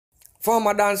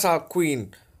Former dancehall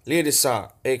queen, Lady Sir,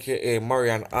 aka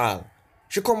Marian Hall,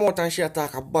 she come out and she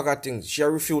attack a bag of things. She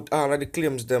refute all of the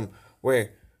claims them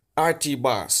where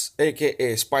RtBoss,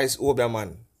 aka Spice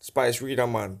OBEAHMAN, Spice Reader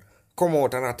Man, come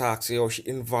out and attack say how she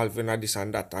involved in this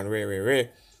and that and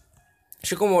where.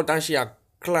 She come out and she a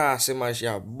class him and she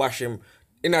a bash him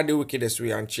in the wickedest way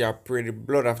and she a pray the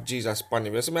blood of Jesus upon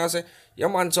him. You see me I say, yeah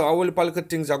man, so a whole little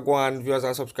things are going viewers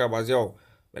and subscribers, yo.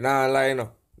 Me nah lie, you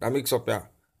know. That mix up here.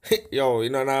 Yo,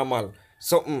 you know normal.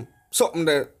 Something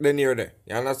the near there.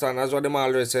 You understand? That's what them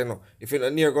always say, no. If you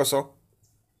not near go so,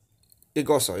 it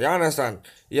go so. You understand?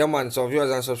 Yeah man, so viewers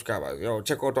and subscribers, yo,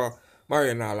 check out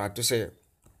Marian Hall to say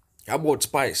about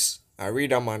Spice. I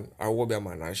read a man, I Obeah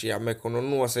man, and she a make no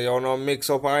know say you no mix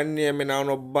up her name in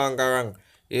no bangarang.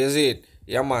 Is it?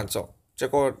 Yeah man, so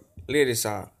check out Lady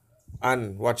Sir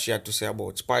and what she had to say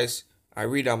about Spice, I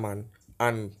read a man,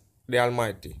 and the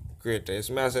Almighty Creator.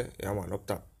 Yes, me I say, yeah man, up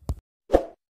top.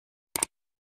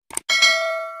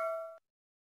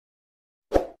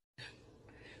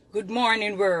 Good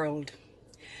morning, world.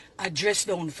 I dress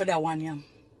down for that one, yeah.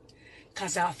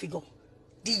 Cause I have to go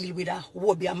deal with a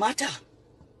Obeah matter.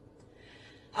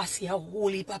 I see a whole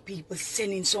heap of people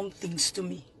sending some things to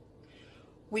me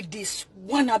with this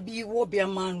wannabe Obeah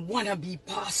man, wannabe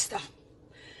pastor,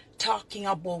 talking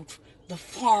about the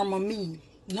farmer me.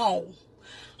 No,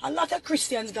 a lot of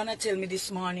Christians gonna tell me this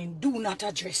morning, do not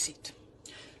address it.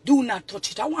 Do not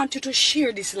touch it. I want you to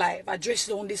share this live. I dressed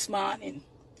down this morning.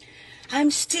 I'm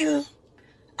still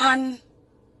an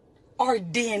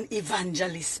ordained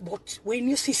evangelist, but when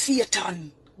you see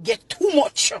Satan get too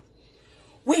much,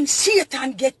 when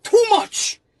Satan get too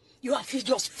much, you have to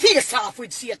just face off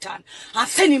with Satan and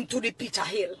send him to the pit of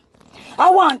hell.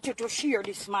 I want you to share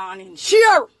this morning.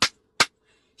 Share.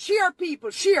 Share, people.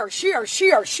 Share.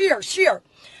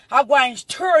 I'm going to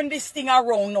turn this thing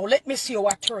around now. Let me see how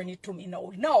I turn it to me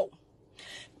now. No.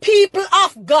 People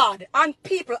of God and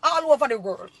people all over the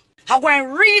world, I'm going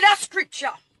to read a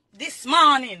scripture this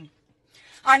morning.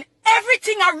 And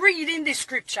everything I read in this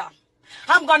scripture,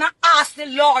 I'm going to ask the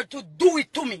Lord to do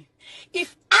it to me.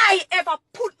 If I ever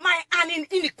put my hand in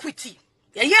iniquity,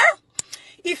 you hear?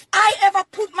 If I ever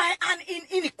put my hand in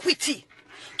iniquity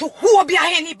to Obeah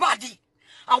anybody,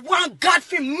 I want God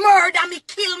to murder me,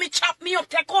 kill me, chop me up,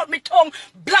 take out my tongue,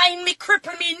 blind me,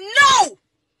 cripple me. No!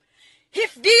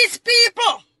 If these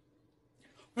people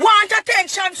want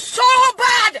attention so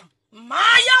bad,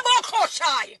 Maya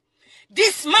Bokoshai,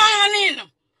 this morning,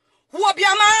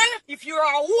 Obeah man, if you're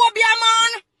a Obeah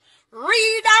man,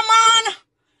 reader man,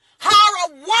 or a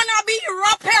wannabe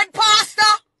rapid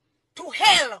pastor, to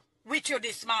hell with you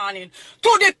this morning.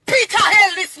 To the pit of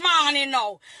hell this morning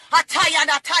now. I'm tired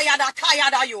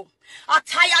of you. I'm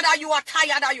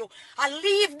tired of you. I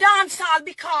leave dancehall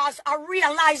because I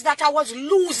realized that I was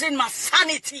losing my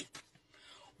sanity.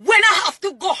 When I have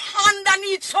to go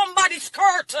underneath somebody's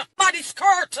skirt,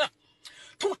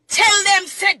 to tell them,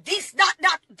 say this,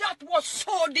 that was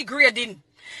so degrading.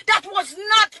 That was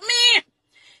not me.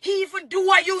 Even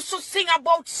though I used to sing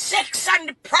about sex and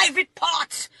the private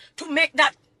parts to make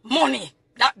that money,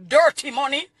 that dirty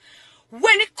money.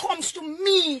 When it comes to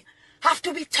me, have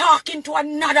to be talking to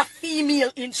another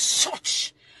female in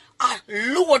such a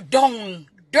low down,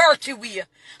 dirty way.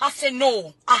 I say,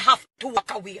 no, I have to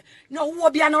walk away. No,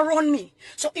 Obeah no run me.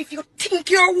 So if you think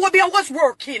your Obeah was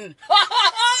working,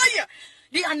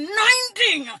 the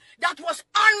anointing that was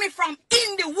on me from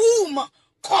in the womb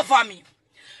cover me.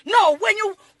 No, when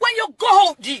you go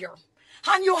out there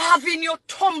and you having your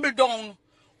tumble down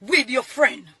with your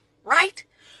friend, right?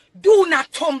 Do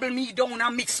not tumble me down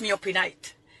and mix me up in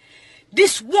it.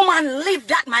 This woman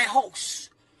lived at my house.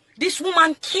 This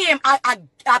woman came. I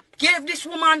gave this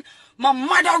woman my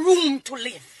mother room to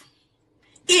live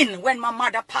in when my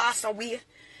mother passed away.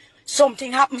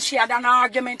 Something happened. She had an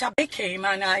argument. I came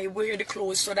and I wear the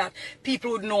clothes so that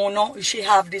people would know now she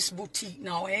have this boutique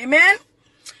now. Amen.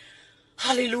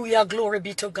 Hallelujah. Glory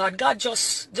be to God. God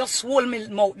just hold me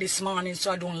mouth this morning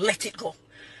so I don't let it go.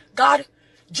 God,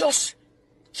 just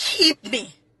keep me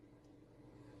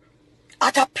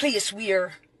at a place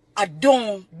where I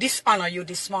don't dishonor you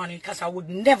this morning, because I would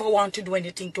never want to do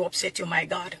anything to upset you, my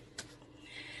God.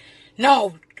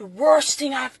 Now, the worst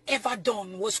thing I've ever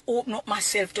done was open up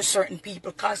myself to certain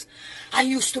people, because I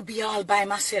used to be all by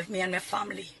myself, me and my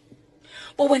family.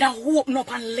 But when I open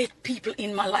up and let people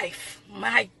in my life,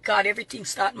 my God, everything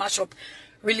start mash up.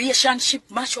 Relationship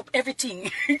mash up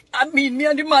everything. I mean, me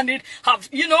and the man did have,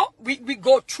 you know, we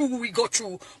go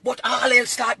through. But all else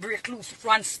start break loose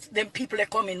once them people that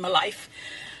come in my life.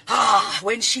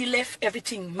 When she left,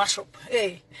 everything mash up.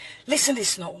 Hey, listen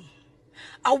this now.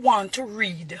 I want to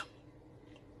read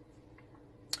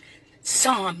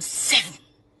Psalm 7.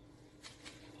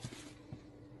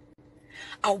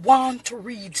 I want to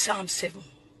read Psalm 7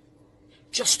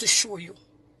 just to show you.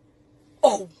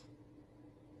 Oh,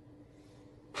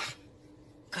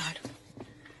 God,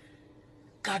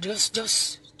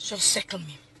 just settle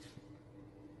me.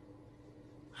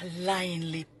 A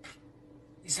lying lip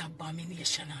is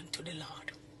abomination unto the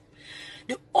Lord.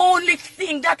 The only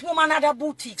thing that woman had a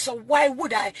boutique, so why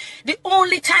would I? The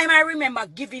only time I remember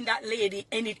giving that lady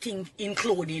anything in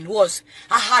clothing was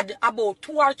I had about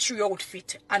 2 or 3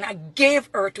 outfits and I gave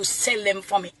her to sell them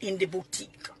for me in the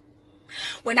boutique.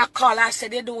 When I called her, I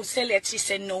said, they don't sell it. She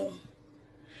said, no.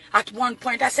 At one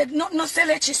point, I said, no sell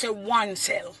it. She said, one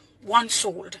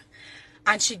sold.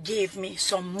 And she gave me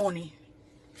some money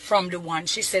from the one.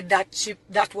 She said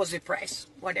that was the price,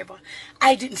 whatever.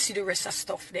 I didn't see the rest of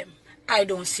stuff them. I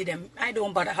don't see them. I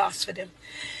don't bother ask for them.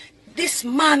 This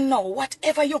man now,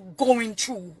 whatever you're going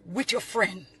through with your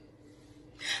friend,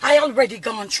 I already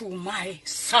gone through my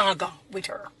saga with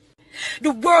her.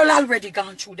 The world already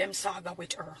gone through them saga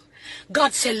with her.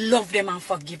 God said love them and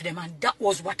forgive them, and that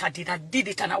was what I did. I did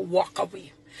it and I walk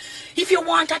away. If you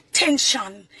want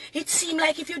attention, it seemed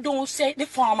like if you don't say the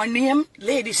farmer name,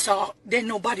 Lady Saw, then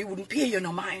nobody wouldn't pay you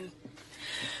no mind.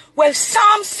 Well,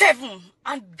 Psalm 7,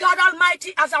 and God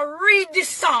Almighty, as I read this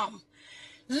psalm,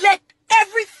 let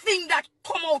everything that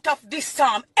come out of this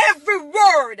psalm, every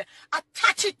word,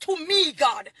 attach it to me,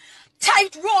 God. Tie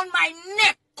it round my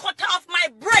neck, cut off my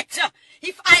breath,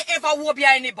 if I ever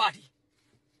Obeah anybody.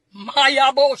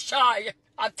 Maya Boshai,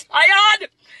 I'm tired.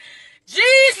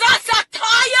 Jesus, I'm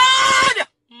tired.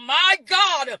 My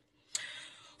God.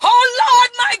 Oh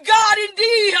Lord, my God,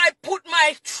 indeed I put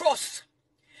my trust.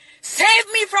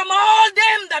 Save me from all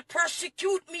them that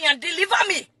persecute me and deliver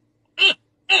me.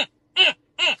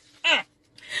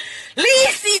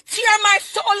 Lest he tear my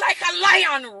soul like a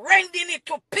lion, rending it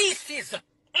to pieces,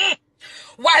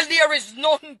 while there is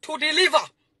none to deliver.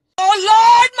 Oh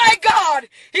Lord, my God,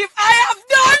 if I have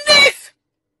done this,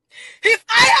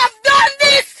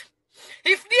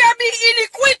 if there be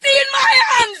iniquity in my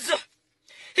hands,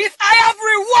 if I have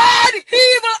reward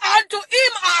evil unto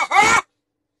him or her,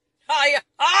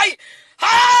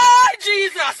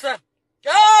 Jesus,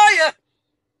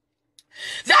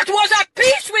 that was at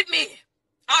peace with me,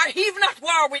 or heave not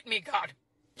war with me, God.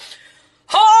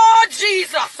 Oh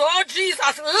Jesus,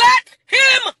 let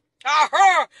him or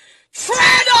her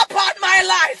tread upon my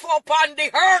life, upon the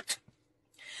hurt.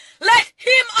 Let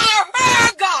him or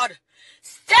her, God,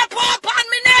 step up on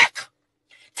my neck.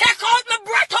 Take out my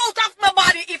breath out of my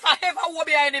body if I ever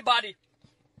Obeah anybody.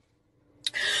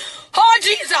 Oh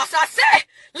Jesus, I say,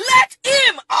 let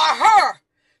him or her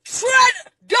tread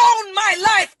down my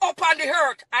life upon the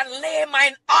earth and lay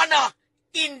mine honor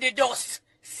in the dust.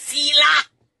 Selah,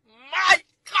 my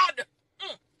God.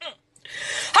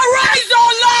 Arise, O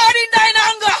Lord, in thine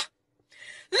anger.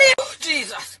 Live,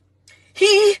 Jesus.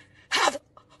 He have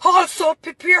also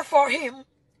prepared for him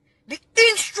the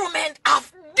instrument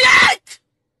of death.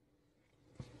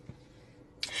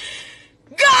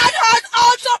 God has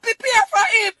also prepared for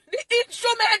him the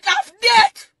instrument of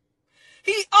death.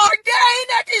 He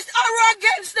ordained his arrow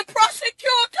against the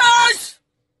prosecutors.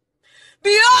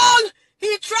 Behold,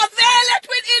 he travaileth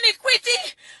with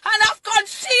iniquity, and hath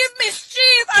conceived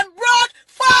mischief, and brought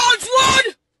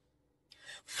falsehood.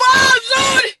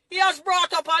 Falsehood he has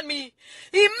brought upon me.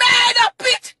 He made a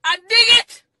pit and dig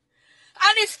it,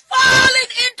 and is falling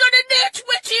into the ditch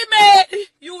which he made.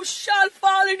 You shall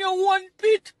fall in your own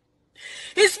pit.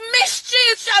 His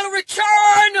mischief shall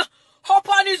return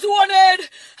upon his own head,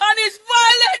 and his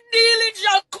violent dealing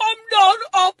shall come down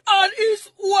upon his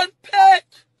own pit.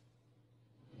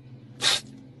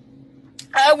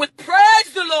 I will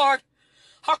praise the Lord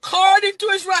according to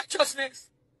his righteousness,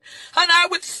 and I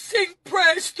will sing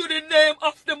praise to the name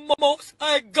of the Most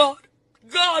High God.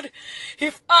 God,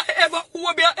 if I ever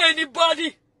Obeah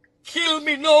anybody, kill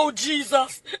me now,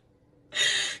 Jesus.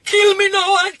 Kill me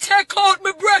now and take out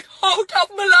my breath out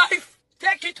of my life.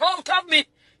 Take it out of me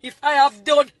if I have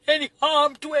done any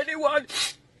harm to anyone.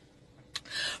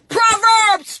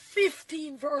 Proverbs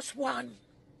 15 verse 1.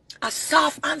 A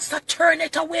soft answer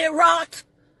turneth away wrath,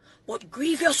 but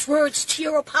grievous words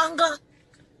tear up anger.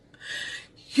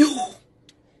 You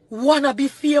wanna be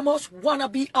famous, wanna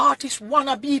be artist,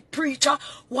 wanna be preacher,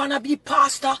 wanna be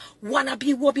pastor, wanna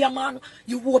be OBEAHMAN.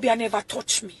 You Obeah never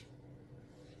touch me.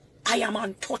 I am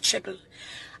untouchable.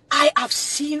 I have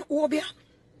seen Obeah.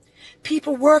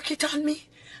 People work it on me.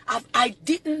 I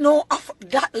didn't know of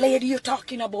that lady you're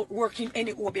talking about working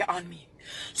any Obeah on me.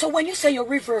 So when you say you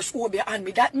reverse Obeah on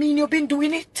me, that mean you've been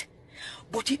doing it.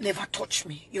 But it never touched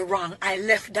me. You're wrong. I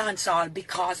left dancehall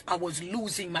because I was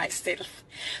losing myself.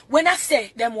 When I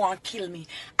say them want to kill me,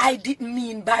 I didn't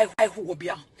mean by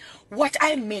Obeah. What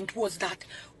I meant was that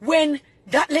when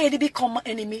that lady become my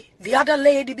enemy, the other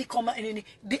lady become my enemy,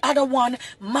 the other one,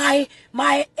 my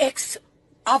ex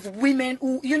of women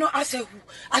who, you know, I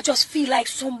just feel like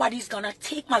somebody's gonna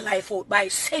take my life out by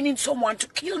sending someone to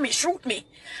kill me, shoot me,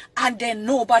 and then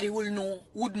nobody would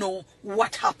know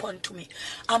what happened to me.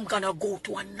 I'm gonna go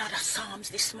to another Psalms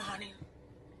this morning.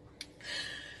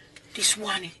 This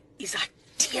one is a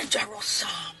dangerous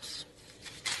Psalms.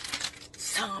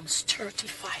 Psalms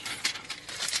 35.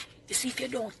 You see, if you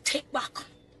don't take back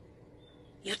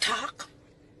your talk,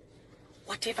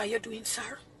 whatever you're doing,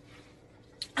 sir,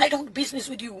 I don't business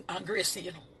with you and Gracie,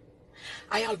 you know.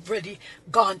 I already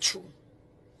gone through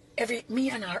me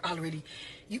and her already.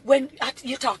 When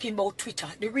you're talking about Twitter,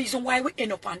 the reason why we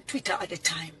end up on Twitter at the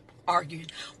time arguing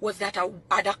was that I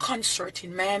had a concert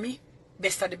in Miami,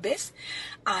 Best of the Best,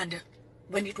 and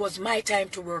when it was my time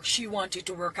to work, she wanted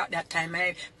to work at that time.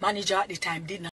 My manager at the time didn't